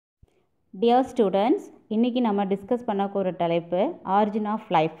Dear students, இன்றைக்கி நம்ம discuss பண்ண ஒரு தலைப்பு ஆரிஜின் ஆஃப்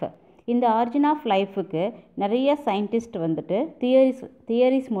லைஃப். இந்த ஆரிஜின் ஆஃப் லைஃபுக்கு நிறைய சயின்டிஸ்ட் வந்துட்டு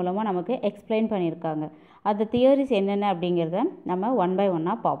தியரிஸ் மூலமாக நமக்கு எக்ஸ்பிளைன் பண்ணியிருக்காங்க. அந்த தியரிஸ் என்னென்ன அப்படிங்கிறத நம்ம ஒன் பை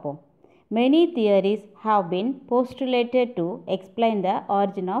ஒன்னாக பார்ப்போம். Many theories have been போஸ்டுலேட்டட் to explain the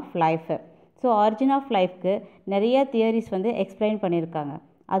origin of life. So origin of லைஃப்க்கு நிறைய தியரிஸ் வந்து எக்ஸ்பிளைன் பண்ணியிருக்காங்க.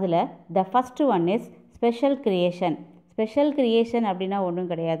 அதில் the first one is special creation. Special creation அப்படின்னா ஒன்றும்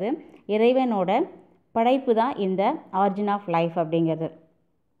கிடையாது, இறைவனோட படைப்பு தான் இந்த ஆரிஜின் ஆஃப் லைஃப் அப்படிங்கிறது.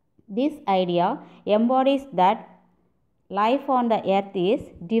 This idea எம்பாடிஸ் that life on the earth is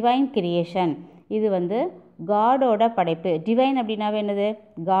divine creation. இது வந்து காடோட படைப்பு. டிவைன் அப்படின்னாவே என்னது?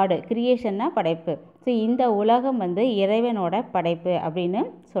 காடு. கிரியேஷன்னா படைப்பு. ஸோ இந்த உலகம் வந்து இறைவனோட படைப்பு அப்படின்னு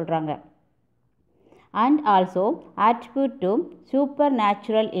சொல்கிறாங்க. And also attribute to super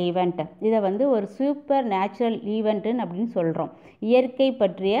natural event. இதை வந்து ஒரு சூப்பர் நேச்சுரல் ஈவெண்ட்டுன்னு அப்படின்னு சொல்கிறோம். இயற்கை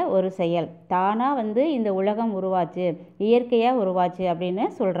பற்றிய ஒரு செயல். தானாக வந்து இந்த உலகம் உருவாச்சு, இயற்கையாக உருவாச்சு அப்படின்னு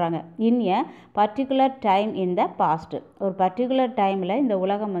சொல்கிறாங்க. இன் a particular time in the past. ஒரு பர்டிகுலர் டைமில் இந்த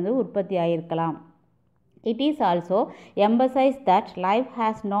உலகம் வந்து உற்பத்தி ஆகியிருக்கலாம். It is also emphasise that life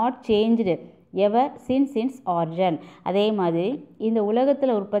has not changed ever since origin. அதே மாதிரி இந்த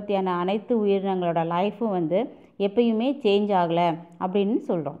உலகத்தில் உற்பத்தியான அனைத்து உயிரினங்களோட லைஃப்பும் வந்து எப்பயுமே சேஞ்ச் ஆகலை அப்படின்னு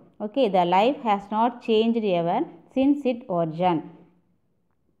சொல்கிறோம். Okay, the life has not changed ever since it origin.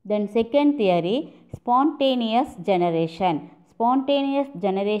 Then second theory, spontaneous generation. Spontaneous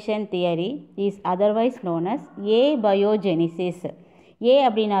generation theory is otherwise known as ஏபயோஜெனிசிஸ். ஏ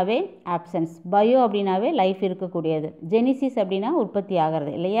அப்படின்னாவே ஆப்சன்ஸ், பயோ அப்படின்னாவே லைஃப் இருக்கக்கூடியது, ஜெனிசிஸ் அப்படின்னா உற்பத்தி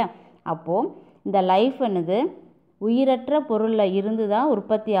ஆகிறது இல்லையா. அப்போது இந்த லைஃப் என்னது உயிரற்ற பொருளில் இருந்து தான்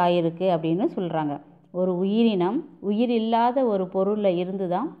உற்பத்தி ஆகிருக்கு அப்படின்னு சொல்கிறாங்க. ஒரு உயிரினம் உயிர் இல்லாத ஒரு பொருளில் இருந்து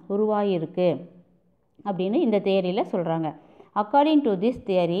தான் உருவாகிருக்கு அப்படின்னு இந்த தியரியில் சொல்கிறாங்க. According to this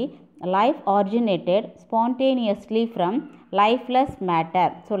theory, life originated spontaneously from lifeless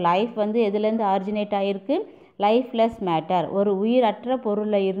matter. So life வந்து எதுலேருந்து ஆரிஜினேட் ஆகிருக்கு? லைஃப்லெஸ் மேட்டர், ஒரு உயிரற்ற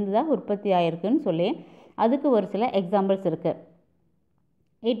பொருளில் இருந்து தான் உற்பத்தி ஆகிருக்குன்னு சொல்லி அதுக்கு ஒரு சில எக்ஸாம்பிள்ஸ் இருக்குது.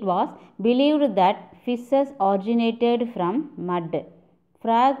 It was believed that fishes originated from mud,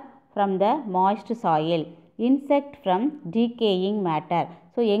 frog from the moist soil, insect from decaying matter.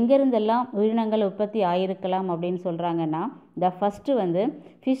 So எங்கேருந்தெல்லாம் உயிரினங்கள் உற்பத்தி ஆகிருக்கலாம் அப்படின்னு சொல்கிறாங்கன்னா, த ஃபஸ்ட்டு வந்து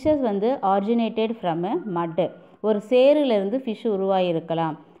ஃபிஷ்ஷஸ் வந்து ஆரிஜினேட்டட் ஃப்ரம் மட், ஒரு சேருலேருந்து ஃபிஷ்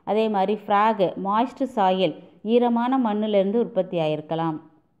உருவாகியிருக்கலாம். அதே மாதிரி ஃப்ராக் மாய்ஸ்ட் சாயில், ஈரமான மண்ணிலேருந்து உற்பத்தி ஆகிருக்கலாம்.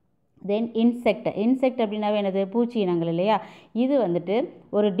 தென் இன்செக்ட் அப்படின்னாவே என்னது? பூச்சி இனங்கள் இல்லையா. இது வந்துட்டு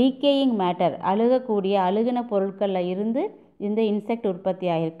ஒரு டீகேயிங் மேட்டர், அழுகின பொருட்களில் இருந்து இந்த இன்செக்ட் உற்பத்தி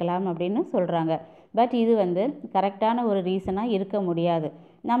ஆகிருக்கலாம் அப்படின்னு சொல்கிறாங்க. பட் இது வந்து கரெக்டான ஒரு ரீசனாக இருக்க முடியாது.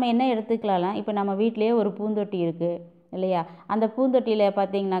 நம்ம என்ன எடுத்துக்கலாம், இப்போ நம்ம வீட்டிலேயே ஒரு பூந்தொட்டி இருக்குது இல்லையா. அந்த பூந்தொட்டியில்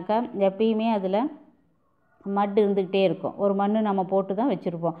பார்த்திங்கனாக்கா எப்பயுமே அதில் மண் இருந்துக்கிட்டே இருக்கும். ஒரு மண் நம்ம போட்டு தான்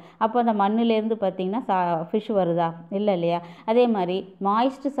வச்சுருப்போம். அப்போ அந்த மண்ணிலேருந்து பார்த்திங்கன்னா ஃபிஷ் வருதா? இல்லை இல்லையா. அதே மாதிரி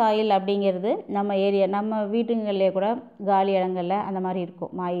மாய்ஸ்ட் சாயில் அப்படிங்கிறது நம்ம வீட்டுங்களிலே கூட காலி இடங்களில் அந்த மாதிரி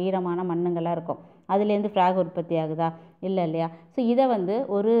இருக்கும், ஈரமான மண்ணுங்கள்லாம் இருக்கும். அதுலேருந்து ஃப்ராக் உற்பத்தி ஆகுதா? இல்லை இல்லையா. ஸோ இதை வந்து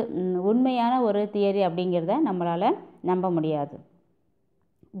ஒரு உண்மையான ஒரு தியரி அப்படிங்கிறத நம்மளால் நம்ப முடியாது.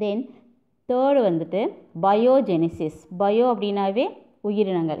 தென் தேர்டு வந்துட்டு பயோஜெனிசிஸ். பயோ அப்படின்னாவே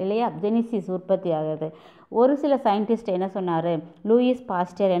உயிரினங்கள் இல்லையா, ஜெனிசிஸ் உற்பத்தி ஆகிறது. ஒரு சில சயின்டிஸ்ட் என்ன சொன்னார், லூயிஸ்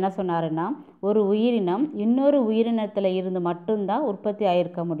பாஸ்டர் என்ன சொன்னாருன்னா, ஒரு உயிரினம் இன்னொரு உயிரினத்தில் இருந்து மட்டும்தான் உற்பத்தி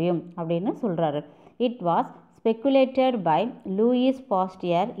ஆகிருக்க முடியும் அப்படின்னு சொல்கிறாரு. It was speculated by Louis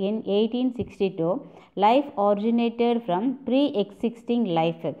Pasteur in 1862. Life originated from pre-existing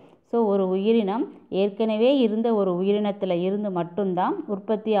life. So ஒரு உயிரினம் ஏற்கனவே இருந்த ஒரு உயிரினத்தில் இருந்து மட்டும்தான்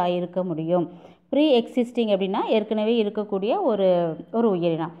உற்பத்தி ஆகிருக்க முடியும். ப்ரீ எக்ஸிஸ்டிங் அப்படின்னா ஏற்கனவே இருக்கக்கூடிய ஒரு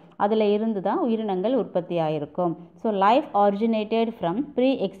உயிரினம், அதில் இருந்து தான் உயிரினங்கள் உற்பத்தி ஆகிருக்கும். So life originated from pre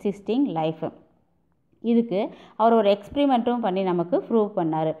existing life. இதுக்கு அவர் ஒரு எக்ஸ்பிரிமெண்ட்டும் பண்ணி நமக்கு ப்ரூவ்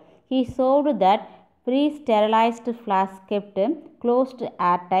பண்ணார். He ஷோவ்டு that pre-sterilized flask kept closed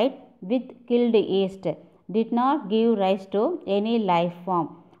airtight with killed yeast did not give rise to any life form,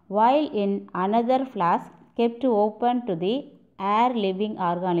 while in another flask kept open to the air living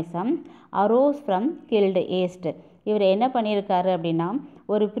organism arose from killed yeast. இவர் என்ன பண்ணியிருக்காரு அப்படின்னா,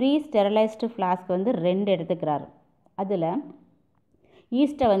 ஒரு pre ஸ்டெரலைஸ்டு flask வந்து 2 எடுத்துக்கிறாரு. அதில்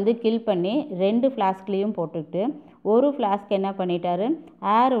ஈஸ்ட்டை வந்து kill பண்ணி 2 ஃப்ளாஸ்க்லேயும் போட்டுக்கிட்டு ஒரு ஃப்ளாஸ்க் என்ன பண்ணிட்டாரு,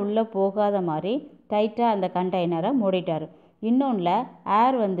 ஏர் உள்ளே போகாத மாதிரி டைட்டாக அந்த கண்டெய்னரை மூடிட்டார். இன்னொன்றில்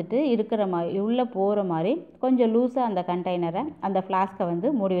ஏர் வந்துட்டு இருக்கிற மாதிரி உள்ளே போகிற மாதிரி கொஞ்சம் லூஸாக அந்த கண்டெய்னரை அந்த ஃப்ளாஸ்கை வந்து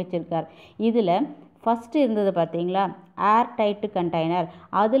மூடி வச்சுருக்கார். இதில் ஃபஸ்ட்டு இருந்தது பார்த்தீங்களா, ஏர் டைட்டு கண்டெய்னர்,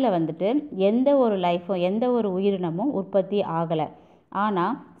 அதில் வந்துட்டு எந்த ஒரு லைஃப்பும் எந்த ஒரு உயிரினமும் உற்பத்தி ஆகலை.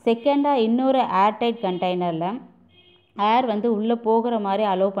 ஆனால் செகண்டாக இன்னொரு ஏர்டைட் கண்டெய்னரில் ஏர் வந்து உள்ளே போகிற மாதிரி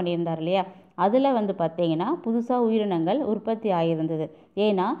அலோவ் பண்ணியிருந்தார் இல்லையா, அதில் வந்து பார்த்திங்கன்னா புதுசாக உயிரினங்கள் உற்பத்தி ஆகியிருந்தது.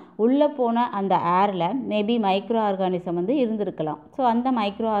 ஏன்னா உள்ளே போன அந்த ஏரில் மேபி மைக்ரோ ஆர்கானிசம் வந்து இருந்திருக்கலாம். ஸோ அந்த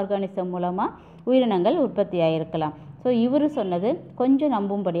மைக்ரோ ஆர்கானிசம் மூலமாக உயிரினங்கள் உற்பத்தி ஆகியிருக்கலாம். ஸோ இவர் சொன்னது கொஞ்சம்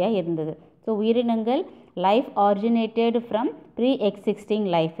நம்பும்படியாக இருந்தது. ஸோ உயிரினங்கள் life originated from pre existing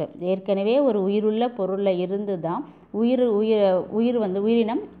life, ஏற்கனவே ஒரு உயிருள்ள பொருளில் இருந்து தான்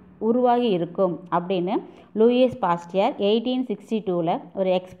உயிரினம் உருவாகி இருக்கும் அப்படின்னு லூயிஸ் பாஸ்டியர் 1862 ஒரு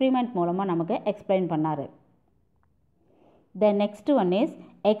எக்ஸ்பிரிமெண்ட் மூலமாக நமக்கு எக்ஸ்பிளைன் பண்ணார். The next one is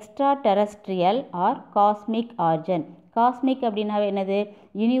extra terrestrial R cosmic organ. Cosmic அப்படின்னாவே என்னது,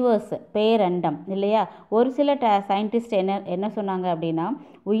 யூனிவர்ஸ், பேரண்டம் இல்லையா. ஒரு சில சயின்டிஸ்ட் என்ன சொன்னாங்க அப்படின்னா,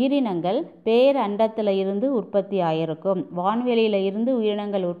 உயிரினங்கள் பேரண்டத்தில் இருந்து உற்பத்தி ஆகியிருக்கும், வான்வெளியில் இருந்து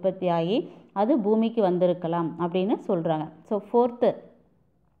உயிரினங்கள் உற்பத்தி ஆகி அது பூமிக்கு வந்திருக்கலாம் அப்படின்னு சொல்கிறாங்க. So fourth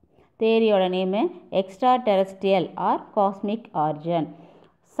தேரியோட name extra terrestrial R cosmic organ.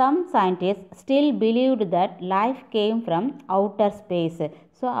 Some scientists still believed that life came from outer space.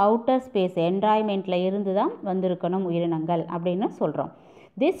 So outer space என்வாயன்மெண்ட்டில் இருந்து தான் வந்திருக்கணும் உயிரினங்கள் அப்படின்னு சொல்கிறோம்.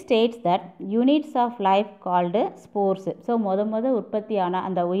 This states that units of life called spores. So உற்பத்தியான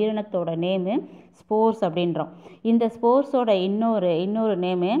அந்த உயிரினத்தோட நேமு ஸ்போர்ஸ் அப்படின்றோம். இந்த ஸ்போர்ஸோட இன்னொரு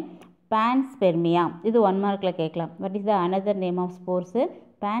நேமு panspermia. இது 1 மார்க்கில் கேட்கலாம். What is the another name of spores?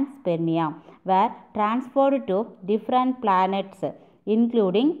 Panspermia were transferred to different planets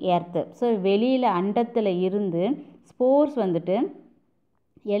including earth. So வெளியில் அண்டத்தில் இருந்து ஸ்போர்ஸ் வந்துட்டு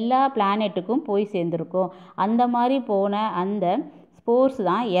எல்லா பிளானெட்டுக்கும் போய் சேர்ந்துருக்கும். அந்த மாதிரி போன அந்த ஸ்போர்ஸ்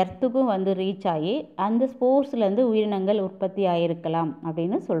தான் எர்த்துக்கும் வந்து ரீச் ஆகி அந்த ஸ்போர்ஸ்லேருந்து உயிரினங்கள் உற்பத்தி ஆகியிருக்கலாம்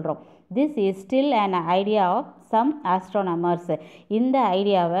அப்படின்னு சொல்கிறோம். This is still an idea of some astronomers. இந்த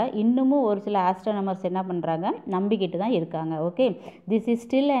ஐடியாவை இன்னமும் ஒரு சில ஆஸ்ட்ரோனமர்ஸ் என்ன பண்ணுறாங்க, நம்பிக்கிட்டு தான் இருக்காங்க. Okay, this is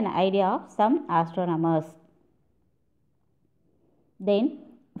still an idea of some astronomers. Then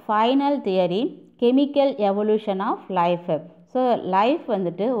final theory chemical evolution of life. So life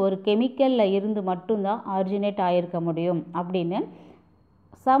வந்துட்டு ஒரு கெமிக்கலில் இருந்து மட்டும்தான் ஆரிஜினேட் ஆகியிருக்க முடியும் அப்படின்னு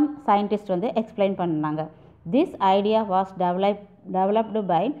சம் சயின்டிஸ்ட் வந்து எக்ஸ்பிளைன் பண்ணாங்க. This idea was developed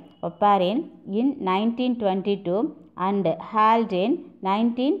by ஒப்பாரின் in 1922 and Haldane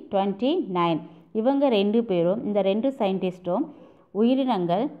 1929. இவங்க 2 பேரும், இந்த 2 சயின்டிஸ்ட்டும்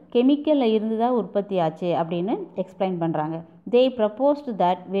உயிரினங்கள் கெமிக்கலில் இருந்து தான் உற்பத்தி ஆச்சு அப்படின்னு எக்ஸ்பிளைன் பண்ணுறாங்க. தே proposed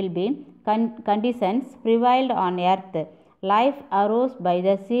that will be conditions prevailed on earth, life arose by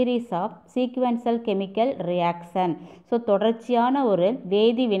the series of sequential chemical reaction. So தொடர்ச்சியான ஒரு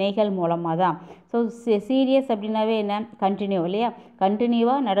வேதி வினைகள் மூலமாக தான். ஸோ சீரியஸ் அப்படின்னாவே என்ன, கண்டினியூ இல்லையா,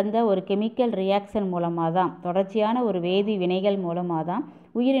 கண்டினியூவாக நடந்த ஒரு கெமிக்கல் ரியாக்ஷன் மூலமாக தான், தொடர்ச்சியான ஒரு வேதி வினைகள் மூலமாக தான்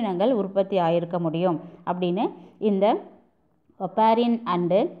உயிரினங்கள் உற்பத்தி ஆகியிருக்க முடியும் அப்படின்னு இந்த ஒப்பாரின்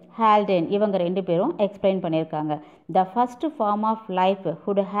அண்டு ஹால்டேன் இவங்க 2 பேரும் எக்ஸ்பிளைன் பண்ணியிருக்காங்க. The first form of life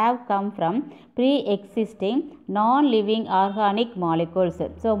could have come from pre existing non living organic molecules.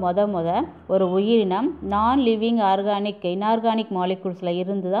 So ஒரு உயிரினம் நான் லிவிங் இன்ஆர்கானிக் மாலிகூல்ஸில்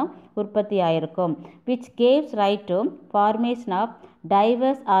இருந்து தான் உற்பத்தி ஆகிருக்கும். Which caves right to formation of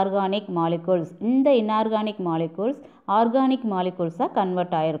divorce organic molecules. இந்த இன்ஆர்கானிக் மாலிகூல்ஸ் ஆர்கானிக் மாலிகூல்ஸாக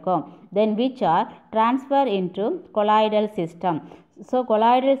கன்வெர்ட் ஆகிருக்கும். Then which are transfer into colloidal system. So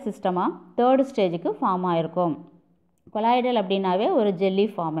colloidal சிஸ்டமாக 3rd ஸ்டேஜுக்கு ஃபார்ம் ஆகிருக்கும். கொலாய்டல் அப்படின்னாவே ஒரு jelly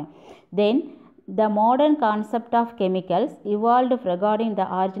form. Then the modern concept of chemicals evolved regarding the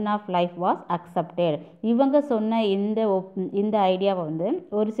origin of life was accepted. இவங்க சொன்ன இந்த ஐடியாவை வந்து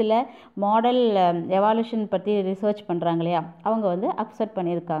ஒரு சில மாடல் எவால்யூஷன் பற்றி ரிசர்ச் பண்ணுறாங்க இல்லையா, அவங்க வந்து அக்செப்ட்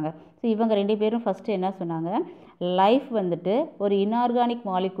பண்ணியிருக்காங்க. ஸோ இவங்க 2 பேரும் ஃபஸ்ட்டு என்ன சொன்னாங்க, லைஃப் வந்துட்டு ஒரு இன்ஆர்கானிக்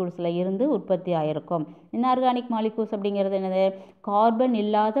மாலிகூல்ஸில் இருந்து உற்பத்தி ஆகிருக்கும். இன்ஆர்கானிக் மாலிகூல்ஸ் அப்படிங்கிறது என்னது, கார்பன்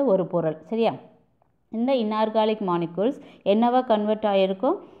இல்லாத ஒரு பொருள் சரியா. இந்த இன்ஆர்கானிக் மாலிகூல்ஸ் என்னவா கன்வெர்ட்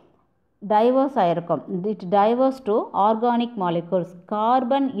ஆகிருக்கும், டைவர்ஸ் ஆகிருக்கும். It divorce to organic molecules.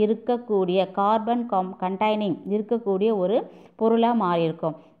 Carbon containing இருக்கக்கூடிய ஒரு பொருளாக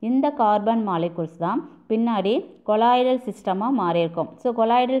மாறியிருக்கும். இந்த கார்பன் மாலிகூல்ஸ் தான் பின்னாடி கொலாய்டல் சிஸ்டமாக மாறியிருக்கும். ஸோ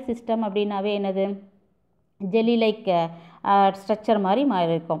கொலாய்டல் சிஸ்டம் அப்படின்னாவே என்னது, ஜெல்லி லைக் ஸ்ட்ரக்சர் மாதிரி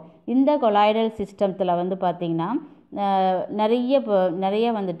மாறியிருக்கும். இந்த கொலாய்டல் சிஸ்டத்தில் வந்து பார்த்திங்கன்னா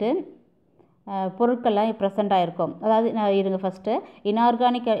நிறைய வந்துட்டு பொருட்கள்லாம் ப்ரெசென்ட் ஆகிருக்கும். அதாவது இருங்க, ஃபஸ்ட்டு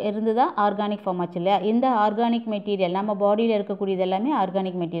இன்ஆர்கானிக் இருந்து தான் ஆர்கானிக் ஃபார்ம் ஆச்சு இல்லையா. இந்த ஆர்கானிக் மெட்டீரியல் நம்ம பாடியில் இருக்கக்கூடியது எல்லாமே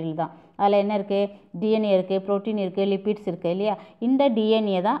ஆர்கானிக் மெட்டீரியல் தான். அதில் என்ன இருக்குது, டிஎன்ஏ இருக்குது, ப்ரோட்டீன் இருக்குது, லிப்பிட்ஸ் இருக்குது இல்லையா. இந்த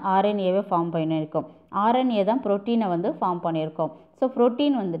டிஎன்ஏ தான் ஆர்என்ஏவை ஃபார்ம் பண்ணியிருக்கோம், ஆர்என்ஏ தான் ப்ரோட்டீனை வந்து ஃபார்ம் பண்ணியிருக்கோம். ஸோ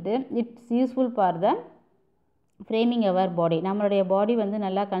ப்ரோட்டீன் வந்துட்டு it's useful for the framing அவர் பாடி, நம்மளுடைய பாடி வந்து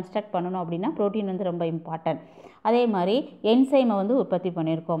நல்லா கன்ஸ்ட்ரக்ட் பண்ணணும் அப்படின்னா ப்ரோட்டீன் வந்து ரொம்ப இம்பார்ட்டன்ட். அதே மாதிரி என்சைமை வந்து உற்பத்தி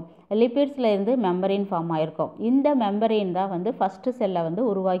பண்ணியிருக்கோம். லிப்பிட்ஸில் இருந்து மெம்பரின் ஃபார்ம் ஆகிருக்கும். இந்த மெம்பரின் தான் வந்து ஃபஸ்ட்டு செல்லை வந்து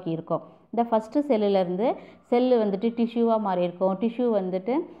உருவாக்கியிருக்கோம். இந்த ஃபஸ்ட்டு செல்லுலேருந்து செல்லு வந்துட்டு டிஷ்யூவாக மாறி இருக்கும். டிஷ்யூ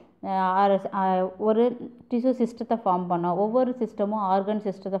வந்துட்டு ஒரு டிஷ்யூ சிஸ்டத்தை ஃபார்ம் பண்ணோம். ஒவ்வொரு சிஸ்டமும் ஆர்கன்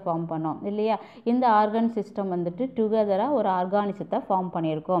சிஸ்டத்தை ஃபார்ம் பண்ணோம் இல்லையா? இந்த ஆர்கன் சிஸ்டம் வந்துட்டு டுகெதராக ஒரு ஆர்கானிசத்தை ஃபார்ம்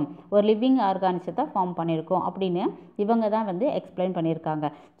பண்ணியிருக்கோம், ஒரு லிவிங் ஆர்கானிசத்தை ஃபார்ம் பண்ணியிருக்கோம் அப்படின்னு இவங்க தான் வந்து எக்ஸ்பிளைன் பண்ணியிருக்காங்க.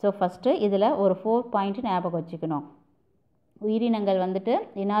 ஸோ ஃபஸ்ட்டு இதில் ஒரு 4 பாயிண்ட் ஞாபகம் வச்சுக்கணும். உயிரினங்கள் வந்துட்டு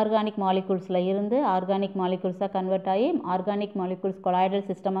இன்ஆர்கானிக் மாலிகூல்ஸில் இருந்து ஆர்கானிக் மாலிகூல்ஸாக கன்வெர்ட் ஆகி, ஆர்கானிக் மாலிகூல்ஸ் கொலாய்டல்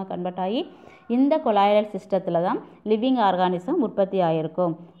சிஸ்டமாக கன்வெர்ட் ஆகி, இந்த கொலாய்டல் சிஸ்டத்தில் தான் லிவிங் ஆர்கானிசம் உற்பத்தி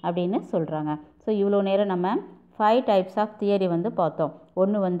ஆகிருக்கும் அப்படின்னு சொல்கிறாங்க. ஸோ இவ்வளோ நேரம் நம்ம 5 டைப்ஸ் ஆஃப் தியரி வந்து பார்த்தோம்.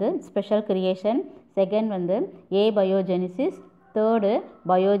 ஒன்று வந்து ஸ்பெஷல் கிரியேஷன், செகண்ட் வந்து ஏபயோஜெனிசிஸ், third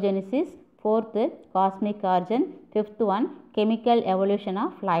biogenesis, fourth cosmic organ, fifth one chemical evolution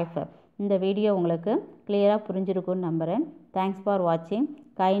of life. இந்த வீடியோ உங்களுக்கு கிளியராக புரிஞ்சிருக்குன்னு நம்புகிறேன். தேங்க்ஸ் ஃபார் வாட்சிங்.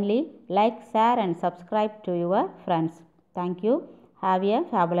 Kindly like, share and subscribe to your friends. Thank you. Have a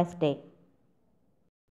fabulous day.